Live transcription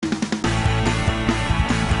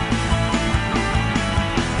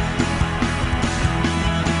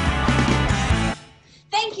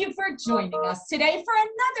joining us today for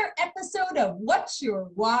another episode of What's Your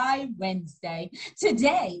Why Wednesday.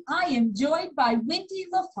 Today, I am joined by Wendy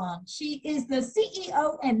LaFont. She is the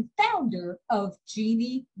CEO and founder of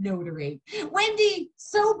Genie Notary. Wendy,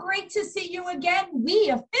 so great to see you again. We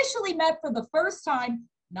officially met for the first time,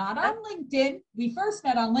 not on LinkedIn. We first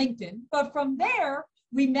met on LinkedIn, but from there,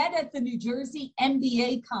 we met at the New Jersey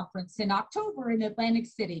MBA conference in October in Atlantic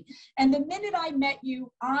City. And the minute I met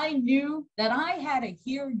you, I knew that I had to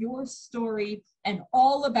hear your story and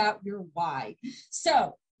all about your why.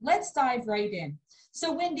 So let's dive right in.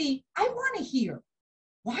 So Wendy, I want to hear,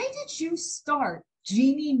 why did you start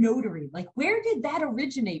Genie Notary? Like, where did that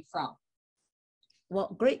originate from?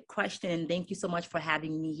 Well, great question. And thank you so much for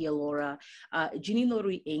having me here, Laura. Genie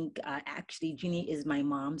Notary Inc. Actually, Genie is my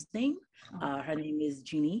mom's name. Her name is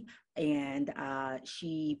Genie, and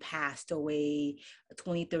she passed away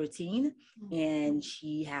 2013, and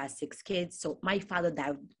she has 6 kids. So my father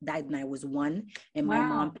died when I was 1, and my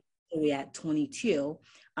mom passed away at 22,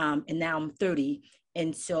 and now I'm 30.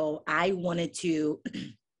 And so I wanted to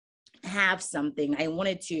have something.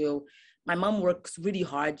 My mom works really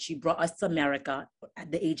hard. She brought us to America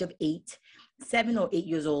at the age of 7 or 8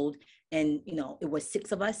 years old. And, it was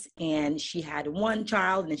 6 of us. And she had 1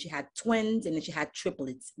 child, and then she had twins, and then she had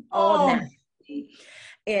triplets, all naturally.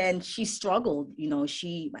 And she struggled.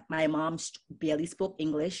 My mom barely spoke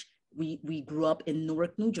English. We grew up in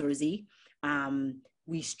Newark, New Jersey.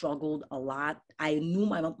 We struggled a lot. I knew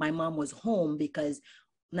my mom was home because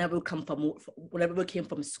whenever we came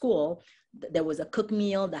from school, there was a cooked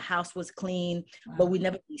meal, the house was clean, but we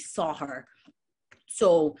never really saw her.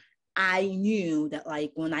 So I knew that,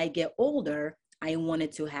 like, when I get older, I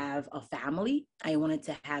wanted to have a family, I wanted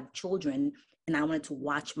to have children, and I wanted to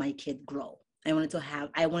watch my kid grow. I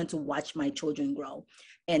wanted to watch my children grow.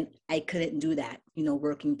 And I couldn't do that,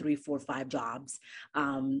 working 3, 4, 5 jobs.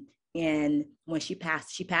 And when she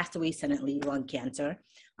passed away suddenly, lung cancer.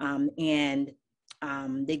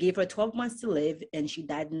 They gave her 12 months to live, and she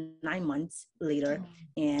died 9 months later.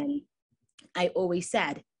 And I always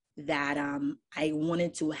said that I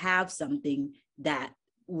wanted to have something that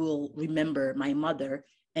will remember my mother.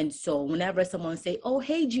 And so whenever someone say, "Oh,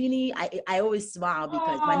 hey, Genie," I always smile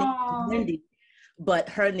because my name is Wendy, but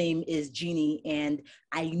her name is Genie. And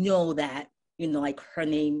I know that, like, her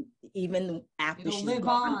name, even after she's live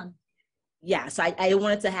gone. on. Yeah, so I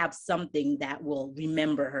wanted to have something that will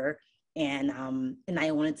remember her. And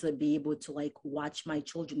I wanted to be able to, like, watch my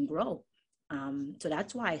children grow. So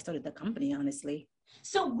that's why I started the company, honestly.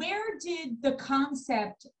 So where did the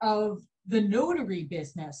concept of the notary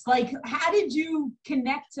business, like, how did you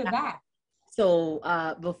connect to that? So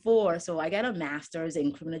I got a master's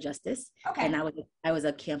in criminal justice, and I was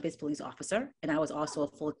a campus police officer, and I was also a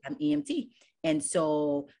full-time EMT. And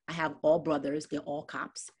so I have all brothers; they're all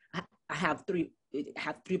cops. I have three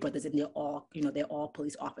brothers, and they're all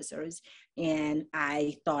police officers. And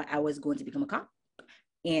I thought I was going to become a cop.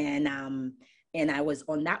 And I was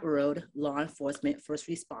on that road, law enforcement, first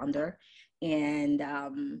responder. And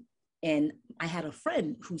I had a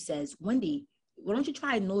friend who says, "Wendy, why don't you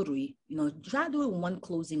try notary? Try doing 1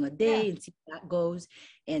 closing a day and see how that goes."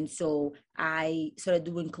 And so I started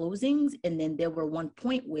doing closings. And then there were one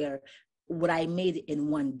point where what I made in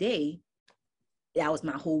 1 day, that was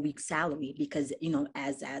my whole week's salary, because,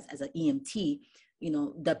 as an EMT,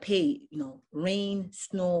 the pay, rain,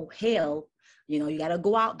 snow, hail, you got to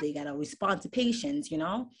go out there, you got to respond to patients,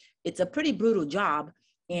 it's a pretty brutal job,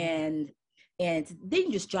 and it's a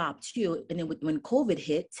dangerous job too. And then when COVID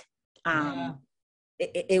hit,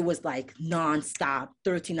 it was like nonstop,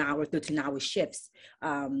 13-hour shifts.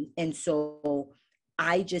 And so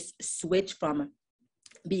I just switched from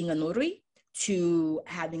being a notary to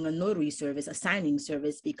having a notary service, a signing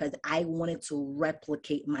service, because I wanted to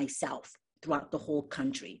replicate myself throughout the whole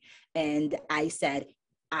country. And I said,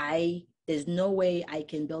 there's no way I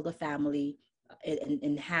can build a family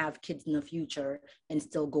and have kids in the future and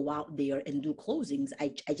still go out there and do closings.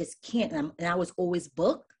 I just can't. And I was always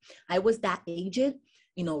booked. I was that agent,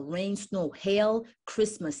 rain, snow, hail,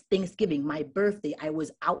 Christmas, Thanksgiving, my birthday. I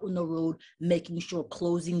was out on the road making sure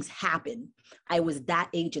closings happen. I was that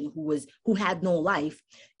agent who had no life.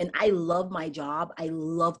 And I love my job. I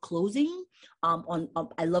love closing.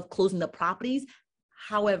 I love closing the properties.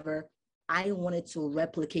 However, I wanted to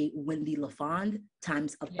replicate Wendy LaFont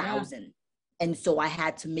times 1,000. And so I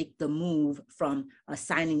had to make the move from a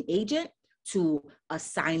signing agent to a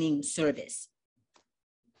signing service.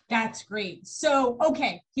 That's great. So,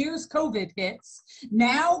 okay, here's COVID hits.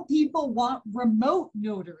 Now people want remote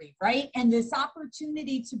notary, right? And this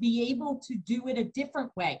opportunity to be able to do it a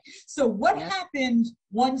different way. So what happened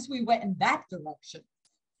once we went in that direction?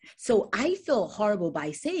 So I feel horrible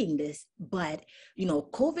by saying this, but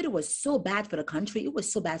COVID was so bad for the country. It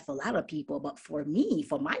was so bad for a lot of people, but for me,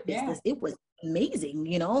 for my Yeah. business, it was amazing.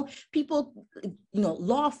 People,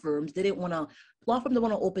 law firms don't want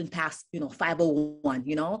to open past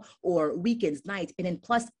 501, or weekends, nights, and then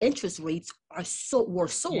plus interest rates were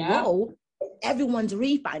so Yeah. low. Everyone's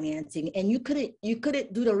refinancing, and you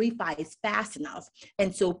couldn't do the refis fast enough.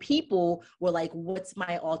 And so people were like, what's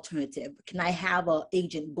my alternative? Can I have an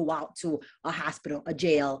agent go out to a hospital, a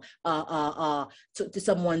jail, to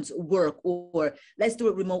someone's work, or let's do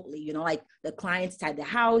it remotely, like the clients inside the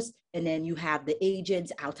house, and then you have the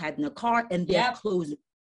agents outside in the car, and they're Yep. closing.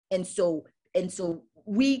 And so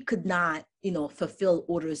we could not, fulfill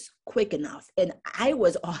orders quick enough. And I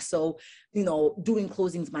was also, doing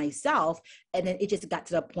closings myself. And then it just got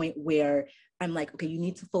to the point where I'm like, okay, you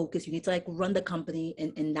need to focus. You need to like run the company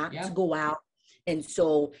and not to go out. And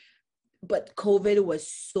so, but COVID was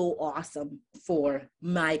so awesome for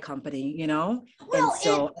my company, Well, and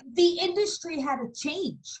so the industry had to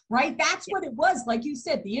change, right? That's what it was. Like you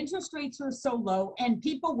said, the interest rates were so low and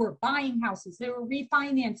people were buying houses. They were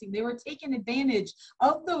refinancing. They were taking advantage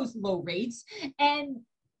of those low rates. And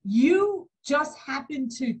you just happened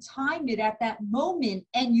to time it at that moment,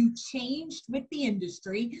 and you changed with the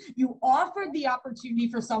industry. You offered the opportunity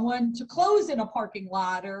for someone to close in a parking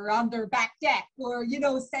lot or on their back deck, or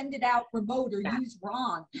send it out remote, or use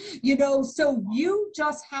Ron. So you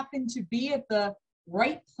just happened to be at the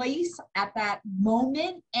right place at that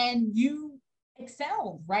moment, and you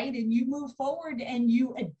excelled, right? And you moved forward and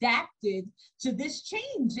you adapted to this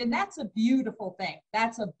change. And that's a beautiful thing.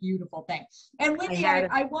 That's a beautiful thing. And Wendy,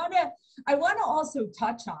 I want to also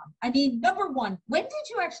touch on, I mean, number one, when did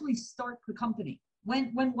you actually start the company?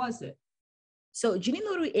 When was it? So Junie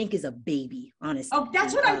Notary Inc. is a baby, honestly. Oh,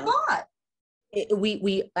 that's what I thought.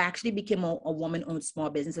 We actually became a woman-owned small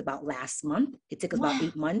business about last month. It took us about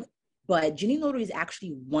 8 months. But Junie Notary is actually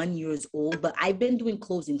 1 year old, but I've been doing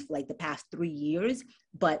closings for like the past 3 years.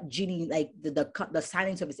 But Junie, like the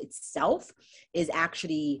signing service itself is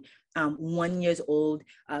actually 1 year old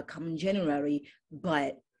come January.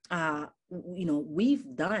 But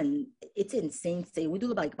we've done, it's insane to say, we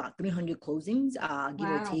do about 300 closings, give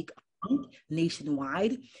or take,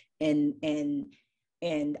 nationwide. And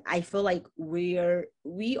I feel like we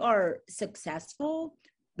are successful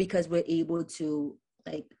because we're able to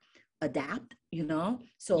like adapt,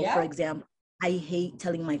 So for example, I hate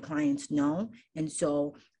telling my clients no. And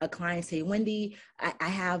so a client say, Wendy, I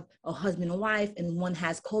have a husband and wife, and one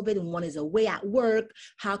has COVID and one is away at work.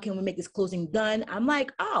 How can we make this closing done? I'm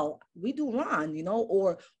like, oh, we do Ron,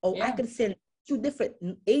 or I could send 2 different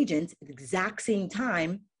agents at the exact same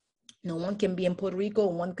time. One can be in Puerto Rico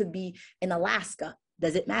and one could be in Alaska.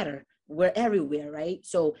 Does it matter? We're everywhere, right?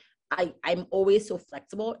 So I'm always so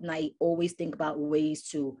flexible, and I always think about ways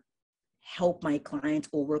to help my clients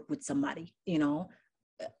or work with somebody.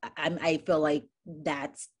 I feel like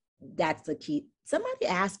that's the key. Somebody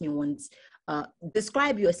asked me once,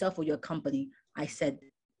 describe yourself or your company. I said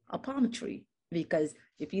a palm tree, because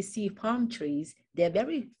if you see palm trees, they're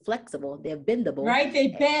very flexible, they're bendable, right? They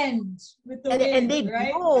bend with the wind, and they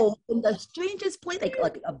right? grow in the strangest place,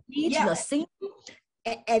 like a beach in a single,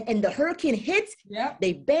 and the hurricane hits,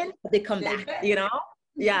 they bend, they come back,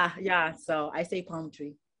 yeah. So I say palm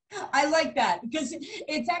tree. I like that, because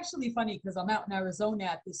it's actually funny, because I'm out in Arizona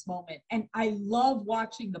at this moment, and I love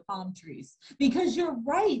watching the palm trees, because you're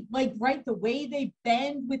right, the way they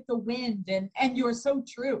bend with the wind, and you're so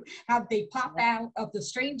true, how they pop out of the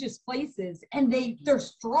strangest places, and they're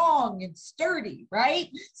strong and sturdy, right?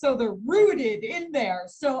 So they're rooted in there.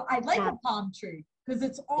 So I like a palm tree, because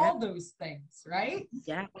it's all those things, right?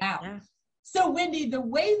 Yeah. Wow. Yeah. So Wendy, the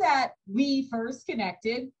way that we first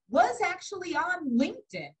connected was actually on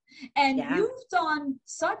LinkedIn. And you've done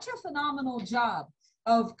such a phenomenal job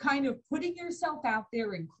of kind of putting yourself out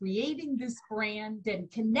there and creating this brand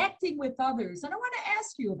and connecting with others. And I want to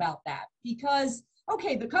ask you about that, because,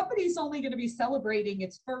 okay, the company's only going to be celebrating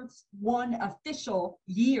its first one official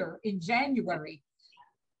year in January.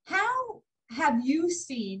 How have you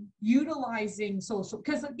seen utilizing social?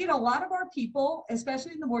 Because, a lot of our people,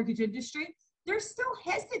 especially in the mortgage industry, they're still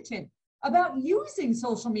hesitant about using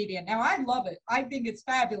social media. Now, I love it. I think it's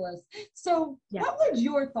fabulous. So what would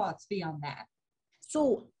your thoughts be on that?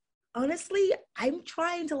 So honestly, I'm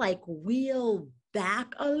trying to wheel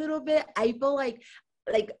back a little bit. I feel like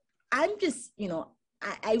I'm just,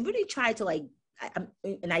 I really try to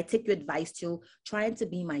and I take your advice too, trying to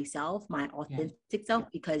be myself, my authentic self,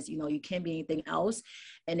 because, you can't be anything else,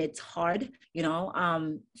 and it's hard,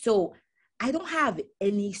 so I don't have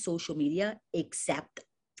any social media except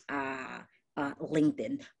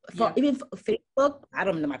LinkedIn. For even for Facebook, I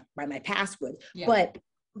don't know my password, Yeah.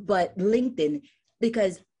 but LinkedIn,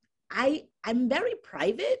 because I'm very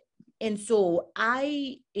private. And so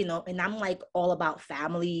and I'm like all about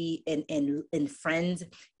family and friends.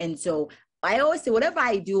 And so I always say, whatever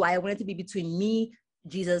I do, I want it to be between me,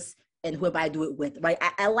 Jesus, and whoever I do it with, right?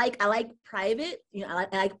 I like private, I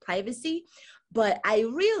like privacy, but I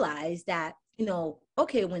realize that,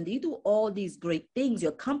 okay, when you do all these great things,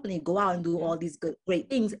 your company go out and do all these great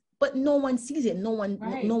things, but no one sees it. No one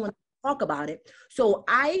talk about it. So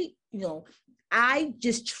I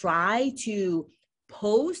just try to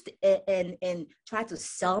post and try to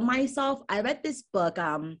sell myself. I read this book,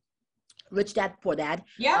 Rich Dad Poor Dad,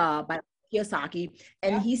 by Kiyosaki,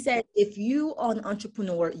 and he said, if you are an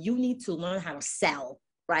entrepreneur, you need to learn how to sell,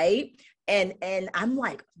 right? And I'm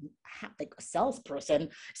like a salesperson,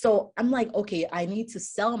 so I'm like, okay, I need to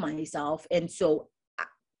sell myself. And so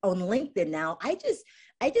on LinkedIn now, I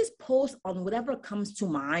just post on whatever comes to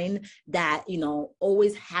mind that,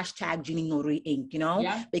 always hashtag Jeannie Notary Inc.,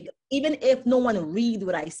 because even if no one read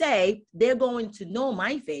what I say, they're going to know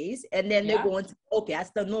my face, and then they're going to, okay,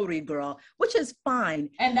 that's the notary girl, which is fine.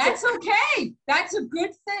 And that's okay. That's a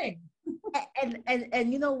good thing.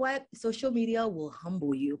 And you know what? Social media will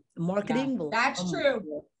humble you. Marketing will. That's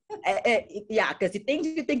true. Because the things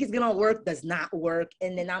you think is going to work does not work.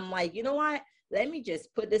 And then I'm like, you know what? Let me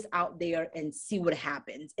just put this out there and see what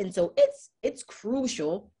happens. And so it's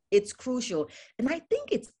crucial. It's crucial. And I think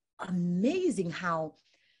it's amazing how,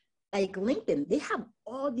 like, LinkedIn, they have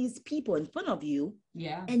all these people in front of you.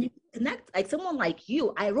 Yeah. And you connect, like someone like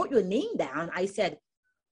you. I wrote your name down. I said,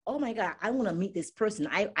 oh my God, I want to meet this person.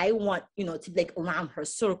 I want, to be like around her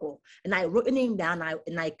circle. And I wrote your name down,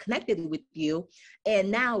 and I connected with you.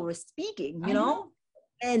 And now we're speaking, you know?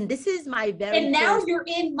 And this is my very And now you're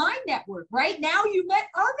in my network, right? Now you met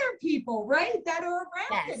other people, right? That are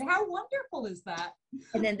around it. How wonderful is that?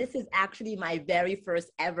 And then this is actually my very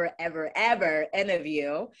first ever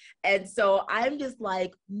interview. And so I'm just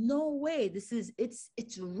like, no way,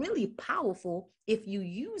 it's really powerful if you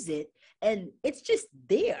use it, and it's just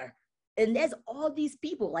there. And there's all these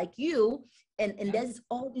people like you, and there's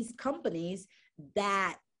all these companies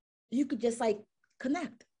that you could just like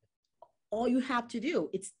connect. All you have to do,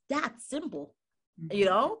 it's that simple,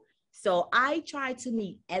 So I try to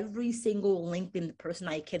meet every single LinkedIn person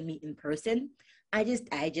I can meet in person. I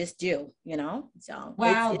just do, So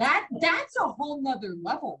wow, that's a whole nother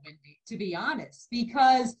level, Wendy, to be honest,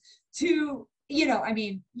 because you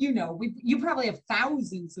probably have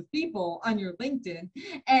thousands of people on your LinkedIn,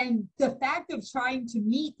 and the fact of trying to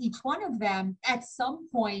meet each one of them at some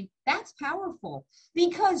point, that's powerful.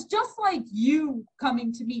 Because just like you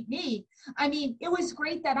coming to meet me, I mean, it was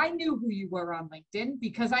great that I knew who you were on LinkedIn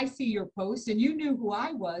because I see your posts and you knew who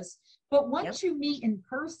I was. But once you meet in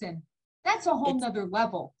person, that's a whole nother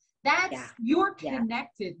level. You're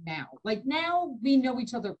connected now. Like now we know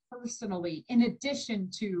each other personally in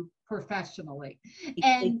addition to professionally.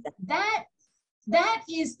 And that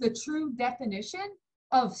is the true definition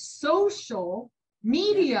of social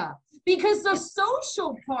media, because the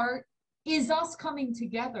social part is us coming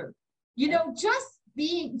together. Just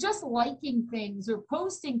liking things or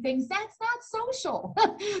posting things, that's not social.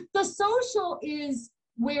 The social is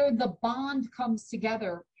where the bond comes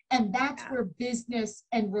together. And that's where business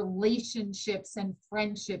and relationships and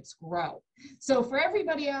friendships grow. So for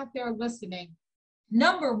everybody out there listening,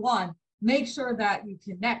 number one, make sure that you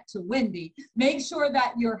connect to Wendy. Make sure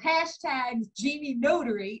that your hashtag Jeannie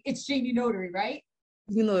Notary, it's Jeannie Notary, right?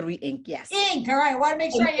 Jeannie Notary Inc., yes. Inc., all right, I want to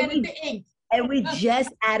make sure I added the ink. And we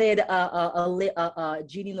just added a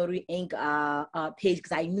Jeannie Notary Inc. Page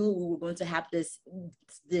because I knew we were going to have this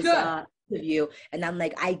interview, and I'm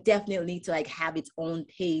like, I definitely need to like have its own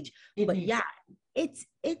page. But it's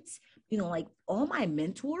like all my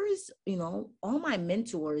mentors,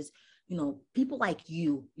 people like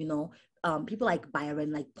you, people like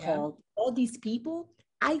Byron, like Paul, all these people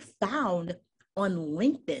I found on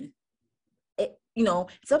LinkedIn.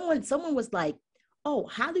 Someone was like, oh,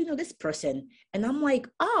 how do you know this person? And I'm like,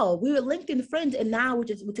 oh, we were LinkedIn friends, and now we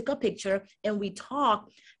took a picture and we talk.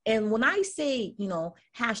 And when I say,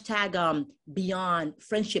 hashtag beyond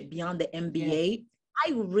friendship, beyond the MBA,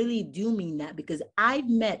 I really do mean that, because I've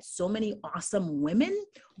met so many awesome women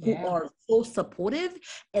who are so supportive,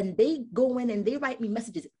 and they go in and they write me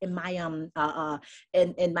messages in my in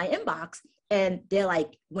my inbox. And they're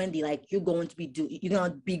like, Wendy, like, you're going to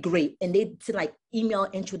be great. And they send like email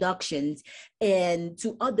introductions and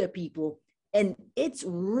to other people. And it's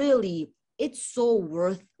so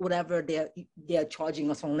worth whatever they're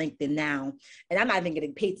charging us on LinkedIn now. And I'm not even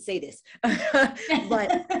getting paid to say this,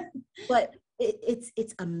 but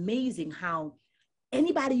it's amazing how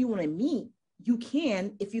anybody you want to meet, you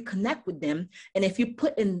can, if you connect with them, and if you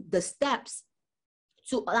put in the steps.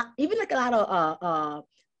 So even like a lot of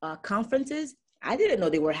conferences, I didn't know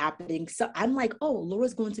they were happening. So I'm like, oh,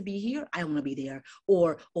 Laura's going to be here. I want to be there.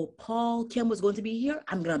 Or, oh, Paul Kim was going to be here.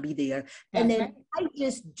 I'm going to be there. That's and then right. I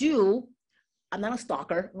just do. I'm not a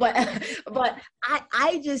stalker, but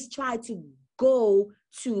I just try to go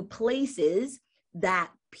to places that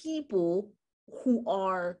people who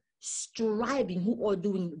are striving, who are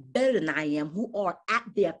doing better than I am, who are at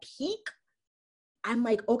their peak. I'm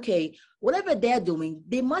like, okay, whatever they're doing,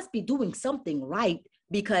 they must be doing something right,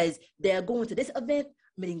 because they're going to this event,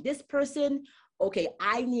 meeting this person. Okay,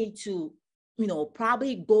 I need to,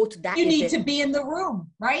 probably go to that You event. need to be in the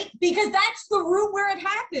room, right? Because that's the room where it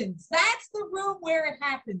happens. That's the room where it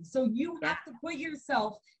happens. So you have to put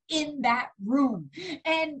yourself in that room.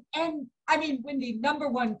 And I mean, Wendy, number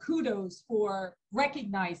one, kudos for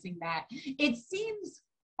recognizing that. It seems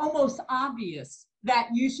almost obvious that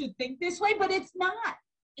you should think this way, but it's not.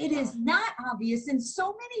 It is not obvious. And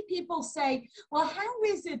so many people say, well, how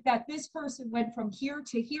is it that this person went from here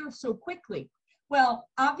to here so quickly? Well,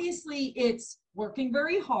 obviously it's working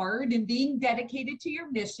very hard and being dedicated to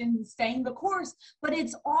your mission and staying the course, but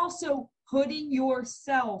it's also putting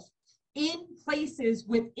yourself in places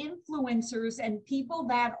with influencers and people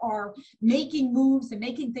that are making moves and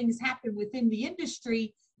making things happen within the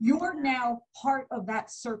industry. You're now part of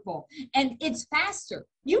that circle, and it's faster.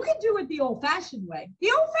 You can do it the old-fashioned way.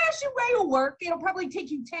 The old-fashioned way will work. It'll probably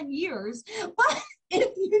take you 10 years, but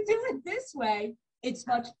if you do it this way, it's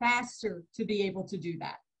much faster to be able to do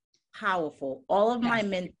that. Powerful. All of my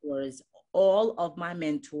mentors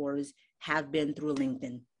have been through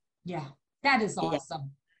LinkedIn. Yeah, that is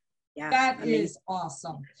awesome. Yeah, that is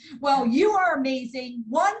awesome. Well, you are amazing.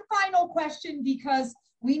 One final question, because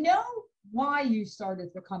we know why you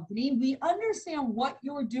started the company. We understand what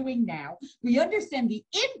you're doing now. We understand the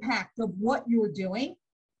impact of what you're doing.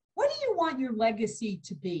 What do you want your legacy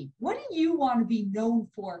to be? What do you want to be known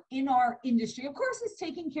for in our industry? Of course, it's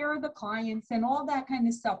taking care of the clients and all that kind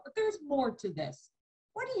of stuff, but there's more to this.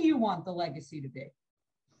 What do you want the legacy to be?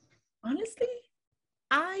 Honestly,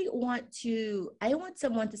 I want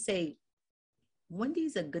someone to say,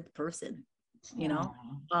 Wendy's a good person,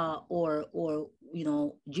 or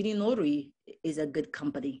Genie Notary is a good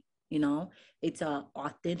company, it's an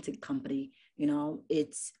authentic company,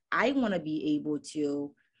 I want to be able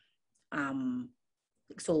to,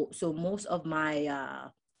 so most of my, I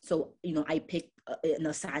pick and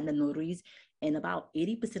assign the notaries, and about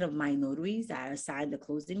 80% of my notaries that I assign the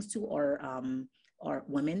closings to are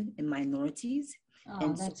women and minorities. Oh,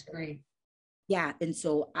 and that's great. Yeah. And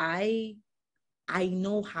so I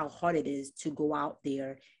know how hard it is to go out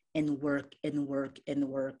there and work and work and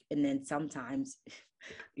work. And then sometimes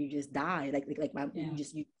you just die.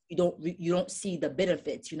 You don't see the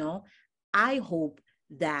benefits, I hope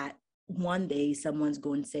that one day someone's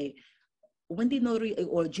going to say, Wendy Notary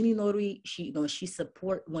or Genie Notary, she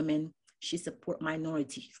support women, she support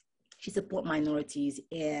minorities,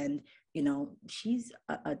 and she's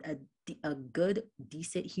a good,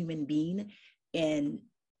 decent human being, and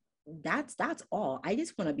that's all. I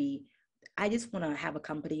just want to have a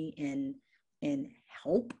company and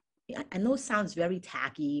help. I know it sounds very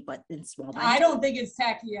tacky, but in small. I don't think it's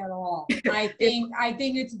tacky at all. I think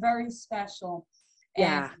it's very special.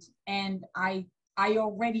 And I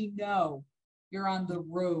already know you're on the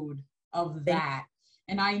road of that.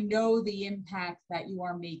 And I know the impact that you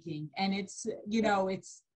are making. And it's,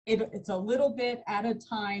 it's a little bit at a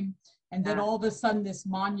time. And then all of a sudden this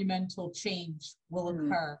monumental change will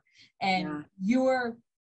occur. And you're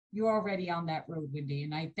already on that road, Wendy.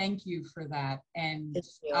 And I thank you for that. And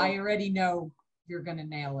I already know you're going to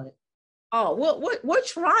nail it. Oh, we're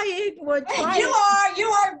trying. We're trying. You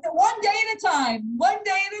are one day at a time. One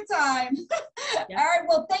day at a time. All right.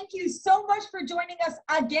 Well, thank you so much for joining us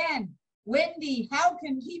again. Wendy, how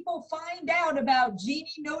can people find out about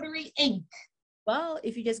Genie Notary Inc.? Well,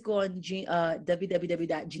 if you just go on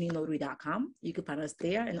www.genienotary.com, you can find us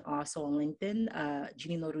there, and also on LinkedIn,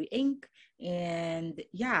 Genie Notary Inc. And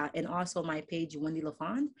also my page, Wendy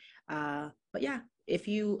LaFond. But yeah, if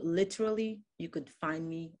you could find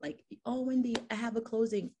me like, oh, Wendy, I have a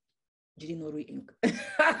closing, Genie Notary Inc.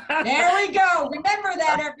 There we go. Remember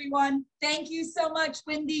that, everyone. Thank you so much,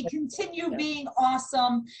 Wendy. Continue being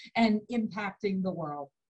awesome and impacting the world.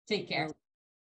 Take care.